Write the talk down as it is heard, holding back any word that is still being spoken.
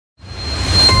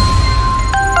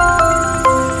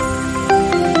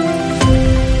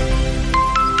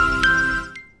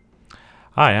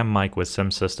Hi, I'm Mike with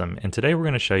SimSystem, and today we're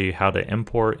going to show you how to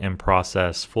import and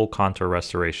process full contour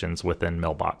restorations within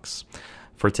MillBox.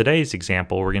 For today's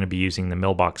example, we're going to be using the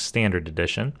MillBox Standard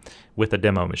Edition with a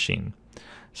demo machine.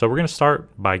 So we're going to start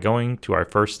by going to our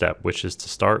first step, which is to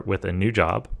start with a new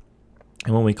job.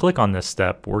 And when we click on this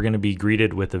step, we're going to be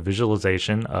greeted with a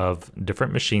visualization of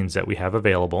different machines that we have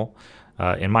available.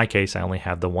 In my case, I only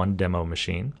have the one demo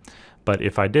machine. But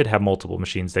if I did have multiple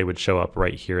machines, they would show up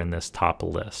right here in this top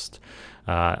list.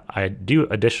 I do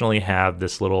additionally have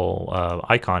this little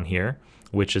icon here,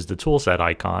 which is the toolset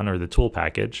icon or the tool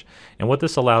package. And what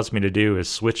this allows me to do is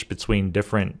switch between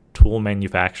different tool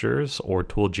manufacturers or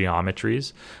tool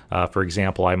geometries. For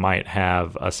example, I might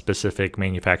have a specific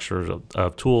manufacturer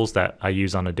of tools that I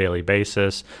use on a daily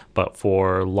basis, but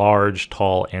for large,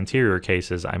 tall anterior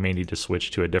cases, I may need to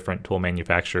switch to a different tool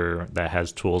manufacturer that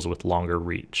has tools with longer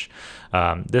reach.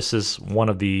 This is one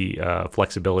of the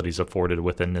flexibilities afforded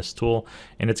within this tool,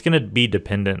 and it's going to be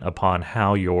dependent upon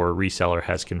how your reseller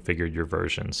has configured your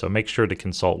version. So make sure to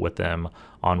consult with them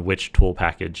on which tool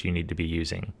package you need to be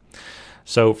using.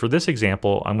 So for this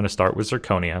example, I'm going to start with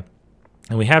zirconia.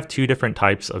 And we have two different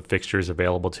types of fixtures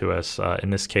available to us.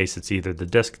 In this case, it's either the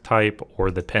disc type or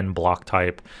the pin block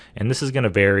type. And this is going to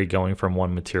vary going from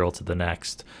one material to the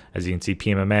next. As you can see,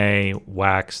 PMMA,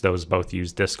 wax, those both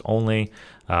use disc only.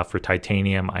 For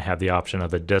titanium, I have the option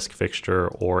of a disc fixture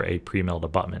or a pre-milled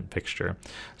abutment fixture.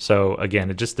 So again,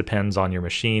 it just depends on your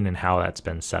machine and how that's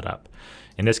been set up.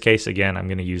 In this case, again, I'm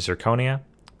going to use zirconia.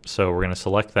 So we're going to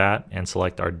select that and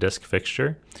select our disc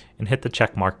fixture and hit the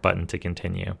check mark button to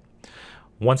continue.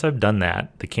 Once I've done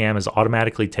that, the CAM is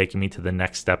automatically taking me to the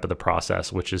next step of the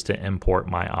process, which is to import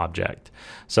my object.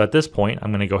 So at this point,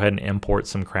 I'm going to go ahead and import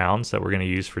some crowns that we're going to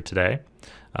use for today.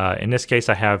 In this case,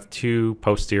 I have two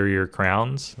posterior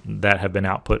crowns that have been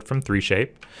output from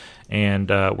 3Shape. And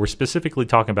we're specifically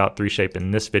talking about 3Shape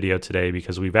in this video today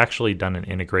because we've actually done an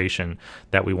integration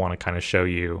that we want to kind of show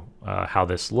you how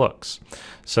this looks.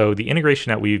 So the integration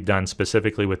that we've done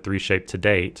specifically with 3Shape to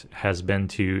date has been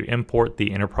to import the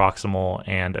interproximal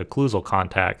and occlusal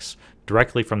contacts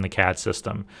directly from the CAD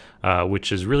system,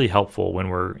 which is really helpful when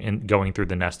we're going through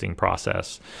the nesting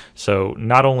process. So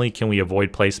not only can we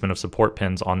avoid placement of support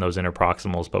pins on those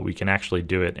interproximals, but we can actually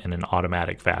do it in an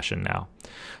automatic fashion now.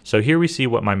 So here we see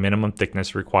what my minimum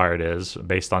thickness required is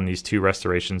based on these two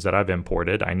restorations that I've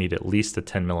imported. I need at least a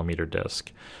 10mm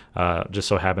disc. Just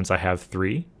so happens I have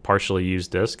 3 partially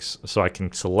used discs, so I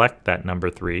can select that number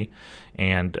 3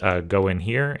 and go in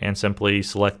here and simply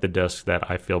select the disc that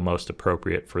I feel most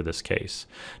appropriate for this case.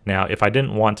 Now, if I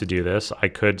didn't want to do this, I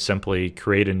could simply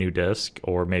create a new disc,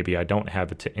 or maybe I don't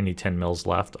have any 10 mils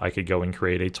left. I could go and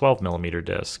create a 12mm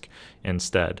disc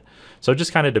instead. So it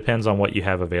just kind of depends on what you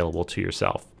have available to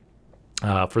yourself.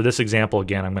 For this example,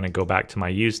 again, I'm going to go back to my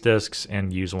used discs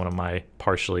and use one of my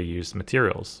partially used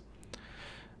materials.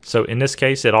 So in this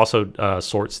case, it also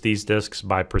sorts these discs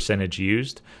by percentage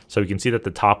used. So you can see that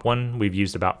the top one, we've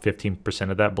used about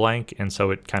 15% of that blank. And so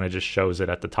it kind of just shows it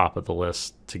at the top of the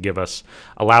list to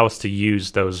allow us to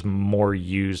use those more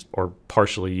used or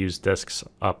partially used discs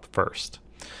up first.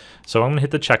 So I'm going to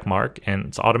hit the check mark and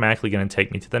it's automatically going to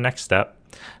take me to the next step.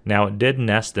 Now it did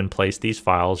nest and place these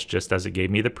files just as it gave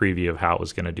me the preview of how it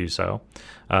was going to do so.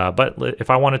 But if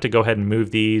I wanted to go ahead and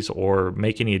move these or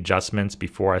make any adjustments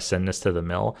before I send this to the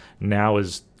mill, now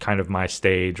is kind of my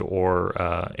stage or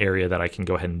area that I can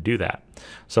go ahead and do that.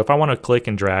 So if I want to click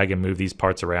and drag and move these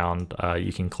parts around,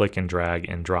 you can click and drag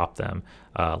and drop them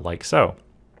like so.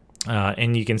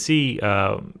 And you can see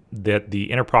that the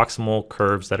interproximal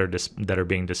curves that are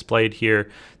being displayed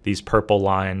here, these purple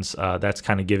lines, that's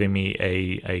kind of giving me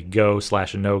a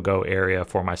go/no-go area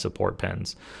for my support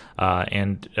pins.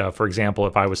 For example,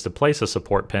 if I was to place a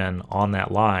support pin on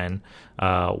that line,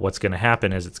 what's going to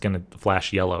happen is it's going to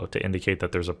flash yellow to indicate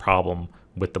that there's a problem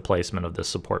with the placement of this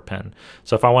support pin.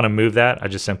 So if I want to move that, I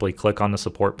just simply click on the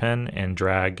support pin and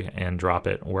drag and drop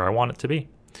it where I want it to be.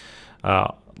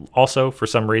 Also, for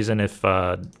some reason, if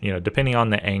depending on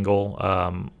the angle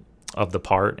of the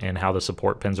part and how the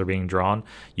support pins are being drawn,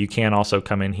 you can also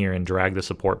come in here and drag the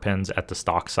support pins at the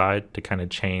stock side to kind of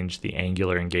change the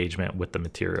angular engagement with the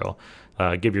material.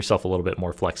 Give yourself a little bit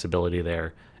more flexibility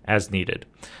there as needed.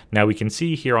 Now we can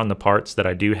see here on the parts that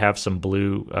I do have some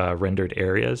blue rendered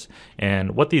areas,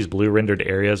 and what these blue rendered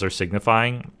areas are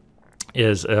signifying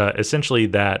is essentially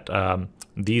that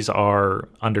these are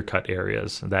undercut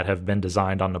areas that have been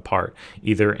designed on the part,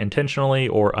 either intentionally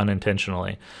or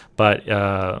unintentionally. But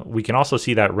we can also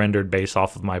see that rendered based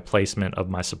off of my placement of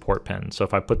my support pin. So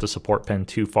if I put the support pin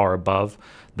too far above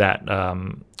that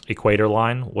equator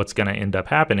line, what's going to end up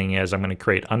happening is I'm going to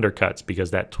create undercuts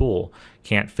because that tool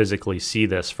can't physically see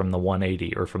this from the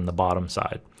 180 or from the bottom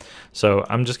side. So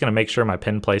I'm just going to make sure my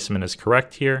pin placement is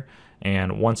correct here.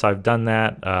 And once I've done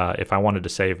that, if I wanted to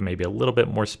save maybe a little bit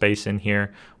more space in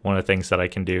here, one of the things that I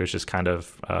can do is just kind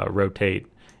of rotate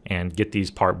and get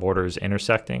these part borders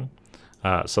intersecting.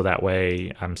 So that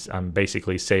way I'm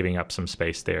basically saving up some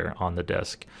space there on the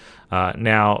disc.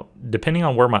 Now, depending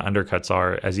on where my undercuts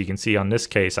are, as you can see on this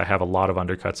case, I have a lot of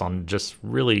undercuts on just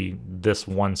really this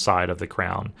one side of the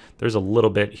crown. There's a little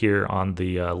bit here on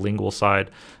the lingual side,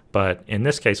 but in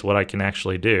this case, what I can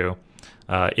actually do,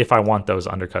 if I want those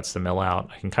undercuts to mill out,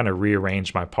 I can kind of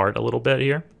rearrange my part a little bit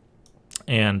here.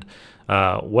 And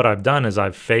what I've done is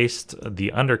I've faced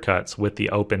the undercuts with the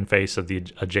open face of the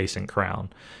adjacent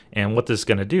crown. And what this is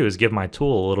going to do is give my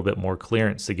tool a little bit more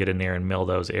clearance to get in there and mill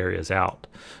those areas out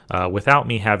without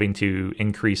me having to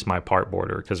increase my part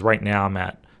border, because right now I'm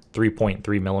at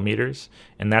 3.3 millimeters,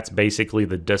 and that's basically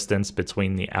the distance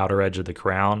between the outer edge of the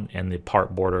crown and the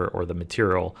part border or the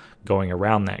material going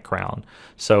around that crown.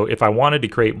 So if I wanted to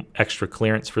create extra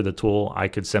clearance for the tool, I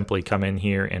could simply come in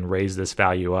here and raise this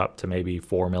value up to maybe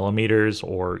 4 millimeters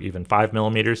or even 5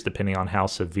 millimeters, depending on how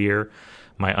severe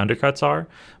my undercuts are.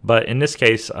 But in this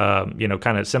case, you know,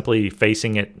 kind of simply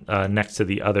facing it next to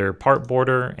the other part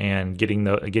border and getting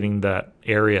that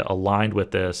area aligned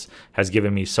with this has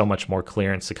given me so much more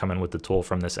clearance to come in with the tool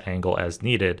from this angle as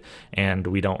needed, and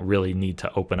we don't really need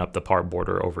to open up the part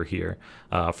border over here.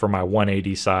 For my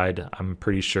 180 side, I'm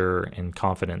pretty sure and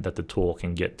confident that the tool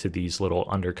can get to these little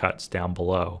undercuts down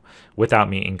below without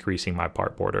me increasing my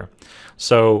part border.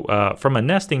 So from a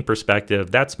nesting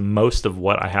perspective, that's most of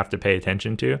what I have to pay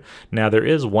attention to. Now, there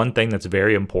is one thing that's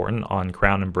very important on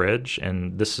crown and bridge,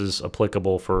 and this is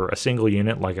applicable for a single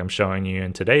unit like I'm showing you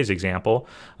in today's example,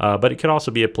 but it could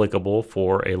also be applicable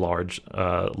for a large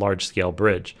scale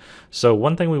bridge. So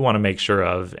one thing we want to make sure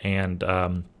of, and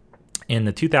in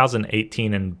the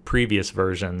 2018 and previous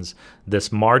versions,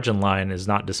 this margin line is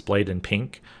not displayed in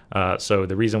pink. So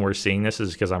the reason we're seeing this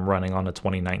is because I'm running on a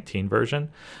 2019 version.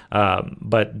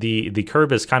 But the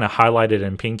curve is kind of highlighted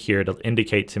in pink here to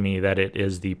indicate to me that it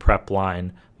is the prep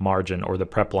line margin or the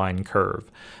prep line curve.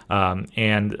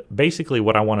 And basically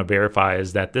what I want to verify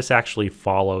is that this actually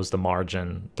follows the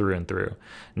margin through and through.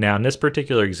 Now, in this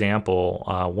particular example,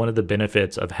 one of the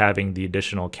benefits of having the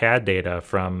additional CAD data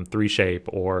from 3Shape,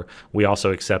 or we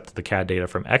also accept the CAD data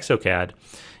from ExoCAD,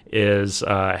 is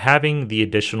having the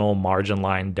additional margin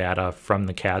line data from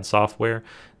the CAD software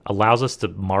allows us to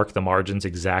mark the margins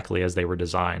exactly as they were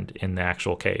designed in the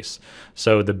actual case.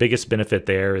 So the biggest benefit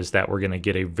there is that we're going to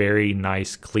get a very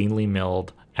nice, cleanly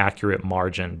milled, accurate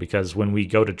margin, because when we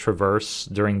go to traverse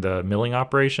during the milling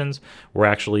operations, we're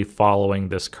actually following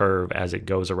this curve as it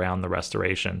goes around the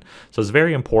restoration. So it's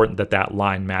very important that that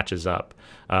line matches up.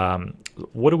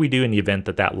 What do we do in the event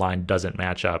that that line doesn't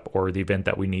match up, or the event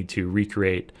that we need to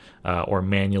recreate or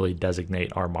manually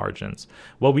designate our margins?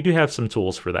 Well, we do have some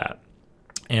tools for that.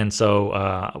 And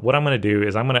so what I'm going to do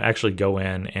is I'm going to actually go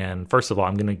in and, first of all,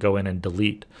 I'm going to go in and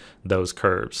delete those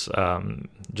curves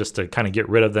just to kind of get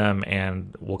rid of them,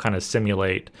 and we'll kind of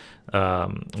simulate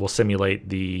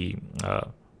the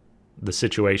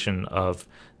situation of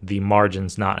the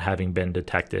margins not having been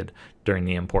detected during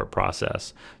the import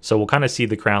process. So we'll kind of see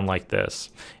the crown like this.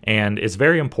 And it's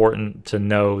very important to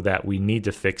know that we need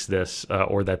to fix this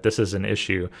or that this is an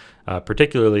issue,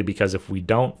 particularly because if we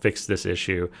don't fix this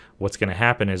issue, what's going to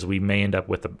happen is we may end up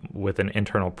with an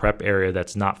internal prep area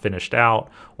that's not finished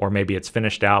out, or maybe it's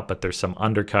finished out but there's some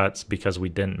undercuts because we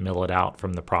didn't mill it out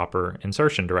from the proper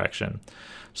insertion direction.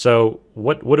 So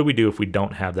what do we do if we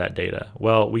don't have that data?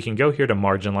 Well, we can go here to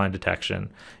margin line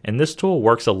detection, and this tool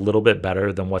works a little bit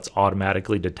better than what's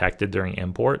automatically detected during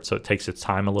import, so it takes its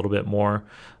time a little bit more.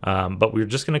 But we're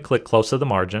just going to click close to the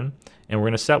margin, and we're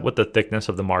going to set what the thickness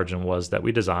of the margin was that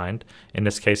we designed. In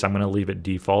this case, I'm going to leave it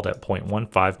default at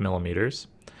 0.15 millimeters.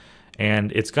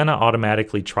 And it's going to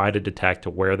automatically try to detect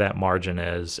where that margin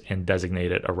is and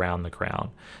designate it around the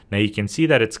crown. Now you can see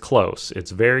that it's close.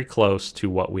 It's very close to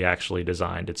what we actually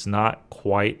designed. It's not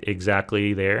quite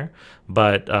exactly there,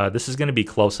 but this is going to be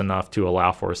close enough to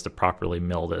allow for us to properly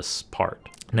mill this part.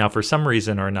 Now, for some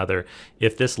reason or another,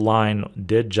 if this line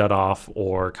did jut off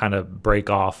or kind of break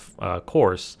off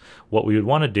course, what we would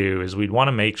want to do is we'd want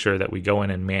to make sure that we go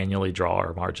in and manually draw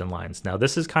our margin lines. Now,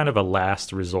 this is kind of a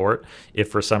last resort. If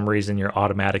for some reason your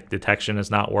automatic detection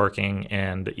is not working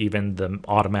and even the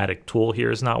automatic tool here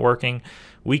is not working,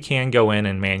 we can go in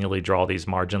and manually draw these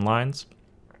margin lines.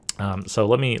 So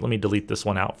let me delete this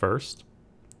one out first.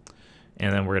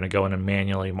 and then we're going to go in and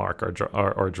manually mark or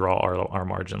draw our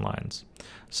margin lines.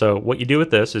 So what you do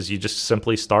with this is you just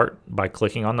simply start by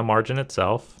clicking on the margin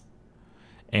itself,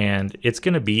 and it's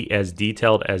going to be as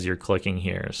detailed as you're clicking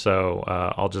here. So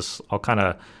I'll kind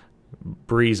of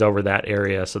breeze over that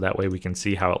area so that way we can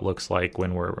see how it looks like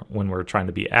when we're trying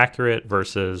to be accurate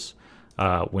versus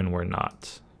when we're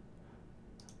not.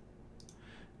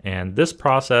 And this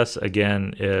process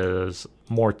again is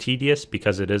more tedious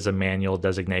because it is a manual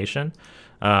designation.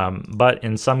 But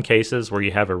in some cases where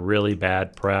you have a really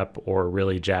bad prep or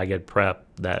really jagged prep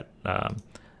that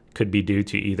could be due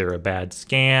to either a bad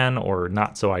scan or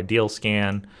not so ideal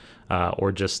scan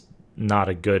or just not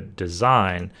a good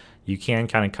design, you can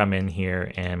kind of come in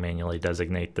here and manually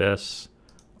designate this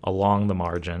along the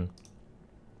margin.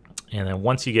 And then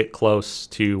once you get close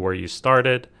to where you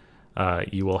started,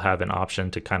 you will have an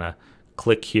option to kind of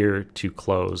click here to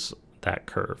close that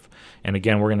curve. And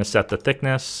again, we're going to set the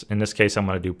thickness. In this case, I'm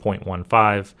going to do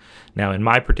 0.15. Now, in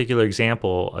my particular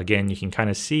example, again, you can kind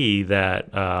of see that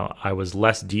I was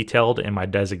less detailed in my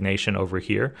designation over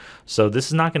here. So this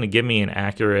is not going to give me an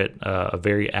accurate, a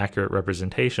very accurate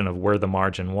representation of where the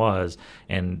margin was.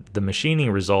 And the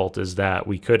machining result is that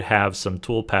we could have some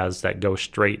tool paths that go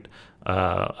straight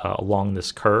along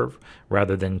this curve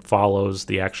rather than follows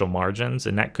the actual margins,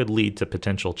 and that could lead to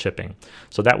potential chipping.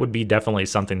 So that would be definitely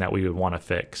something that we would want to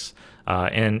fix.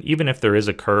 And even if there is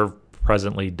a curve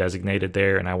presently designated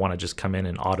there and I want to just come in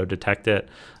and auto detect it,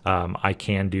 I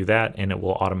can do that, and it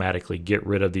will automatically get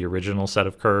rid of the original set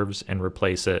of curves and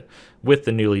replace it with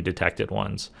the newly detected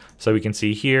ones. So we can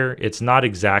see here it's not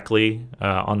exactly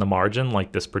on the margin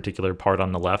like this particular part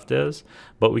on the left is,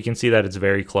 but we can see that it's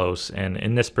very close, and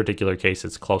in this particular case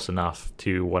it's close enough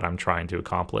to what I'm trying to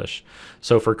accomplish.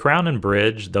 So for crown and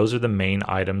bridge, those are the main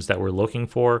items that we're looking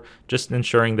for, just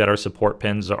ensuring that our support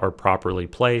pins are properly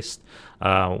placed.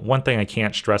 One thing I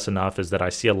can't stress enough is that I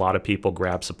see a lot of people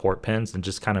grab support pins and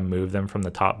just kind of move them from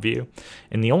the top view.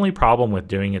 And the only problem with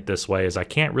doing it this way is I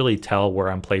can't really tell where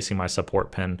I'm placing my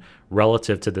support pin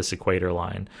relative to this equator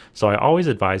line. So I always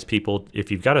advise people, if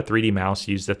you've got a 3D mouse,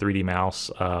 use the 3D mouse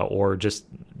or just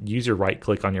use your right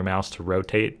click on your mouse to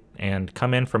rotate and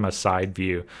come in from a side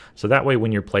view. So that way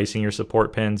when you're placing your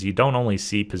support pins, you don't only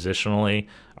see positionally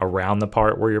around the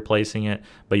part where you're placing it,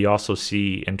 but you also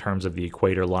see in terms of the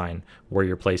equator line where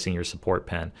you're placing your support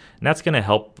pin. And that's going to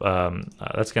help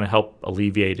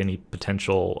alleviate any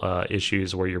potential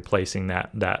issues where you're placing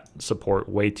that support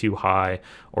way too high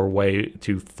or way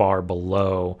too far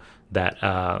below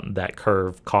that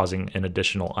curve, causing an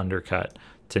additional undercut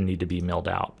to need to be milled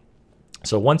out.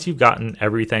 So once you've gotten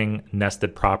everything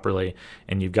nested properly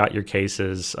and you've got your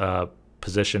cases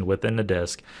positioned within the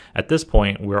disc, at this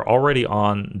point we're already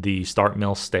on the start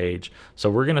mill stage. So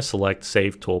we're going to select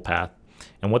Save Toolpath.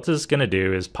 And what this is going to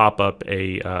do is pop up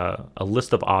a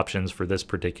list of options for this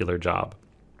particular job.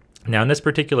 Now in this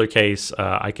particular case,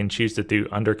 I can choose to do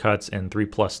undercuts in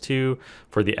 3+2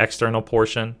 for the external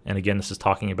portion, and again this is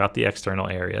talking about the external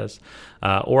areas,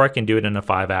 or I can do it in a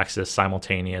 5-axis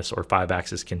simultaneous or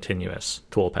 5-axis continuous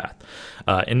toolpath.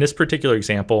 In this particular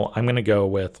example, I'm going to go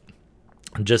with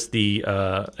just the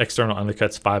external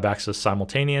undercuts 5-axis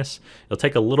simultaneous. It'll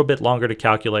take a little bit longer to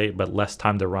calculate, but less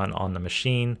time to run on the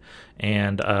machine.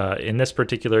 And in this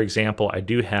particular example, I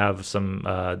do have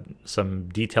some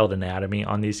detailed anatomy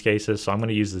on these cases, so I'm going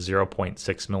to use the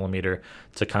 0.6 millimeter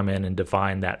to come in and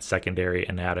define that secondary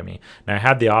anatomy. Now I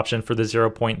had the option for the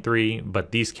 0.3,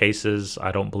 but these cases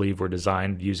I don't believe were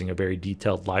designed using a very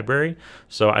detailed library,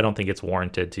 so I don't think it's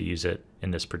warranted to use it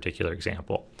in this particular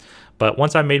example. But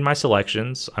once I've made my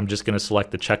selections, I'm just going to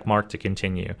select the check mark to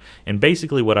continue. And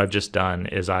basically what I've just done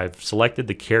is I've selected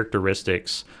the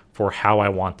characteristics for how I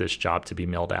want this job to be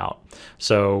milled out.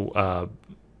 So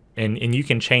and you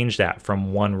can change that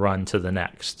from one run to the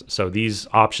next. So these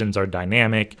options are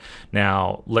dynamic.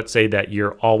 Now, let's say that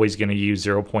you're always going to use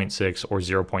 0.6 or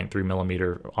 0.3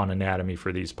 millimeter on anatomy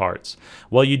for these parts.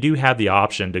 Well, you do have the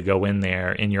option to go in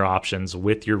there in your options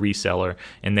with your reseller,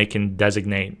 and they can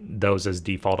designate those as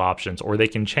default options, or they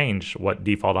can change what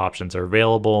default options are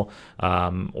available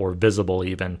or visible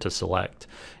even to select.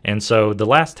 And so the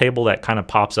last table that kind of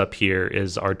pops up here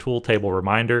is our tool table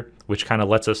reminder, which kind of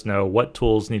lets us know what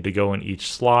tools need to go in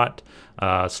each slot,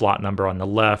 slot number on the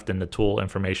left and the tool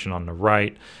information on the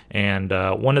right. And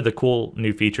one of the cool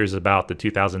new features about the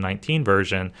 2019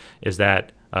 version is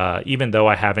that even though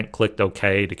I haven't clicked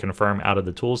OK to confirm out of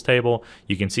the tools table,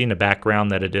 you can see in the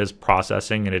background that it is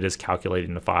processing and it is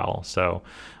calculating the file. So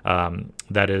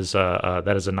that is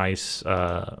a nice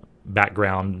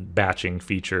background batching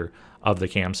feature of the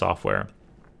CAM software.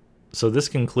 So this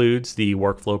concludes the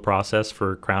workflow process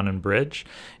for Crown and Bridge.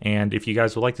 And if you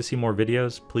guys would like to see more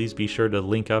videos, please be sure to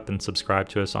link up and subscribe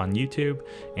to us on YouTube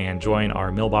and join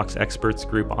our MillBox experts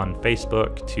group on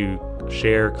Facebook to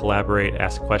share, collaborate,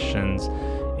 ask questions,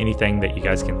 anything that you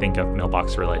guys can think of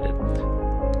MillBox related.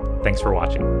 Thanks for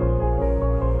watching.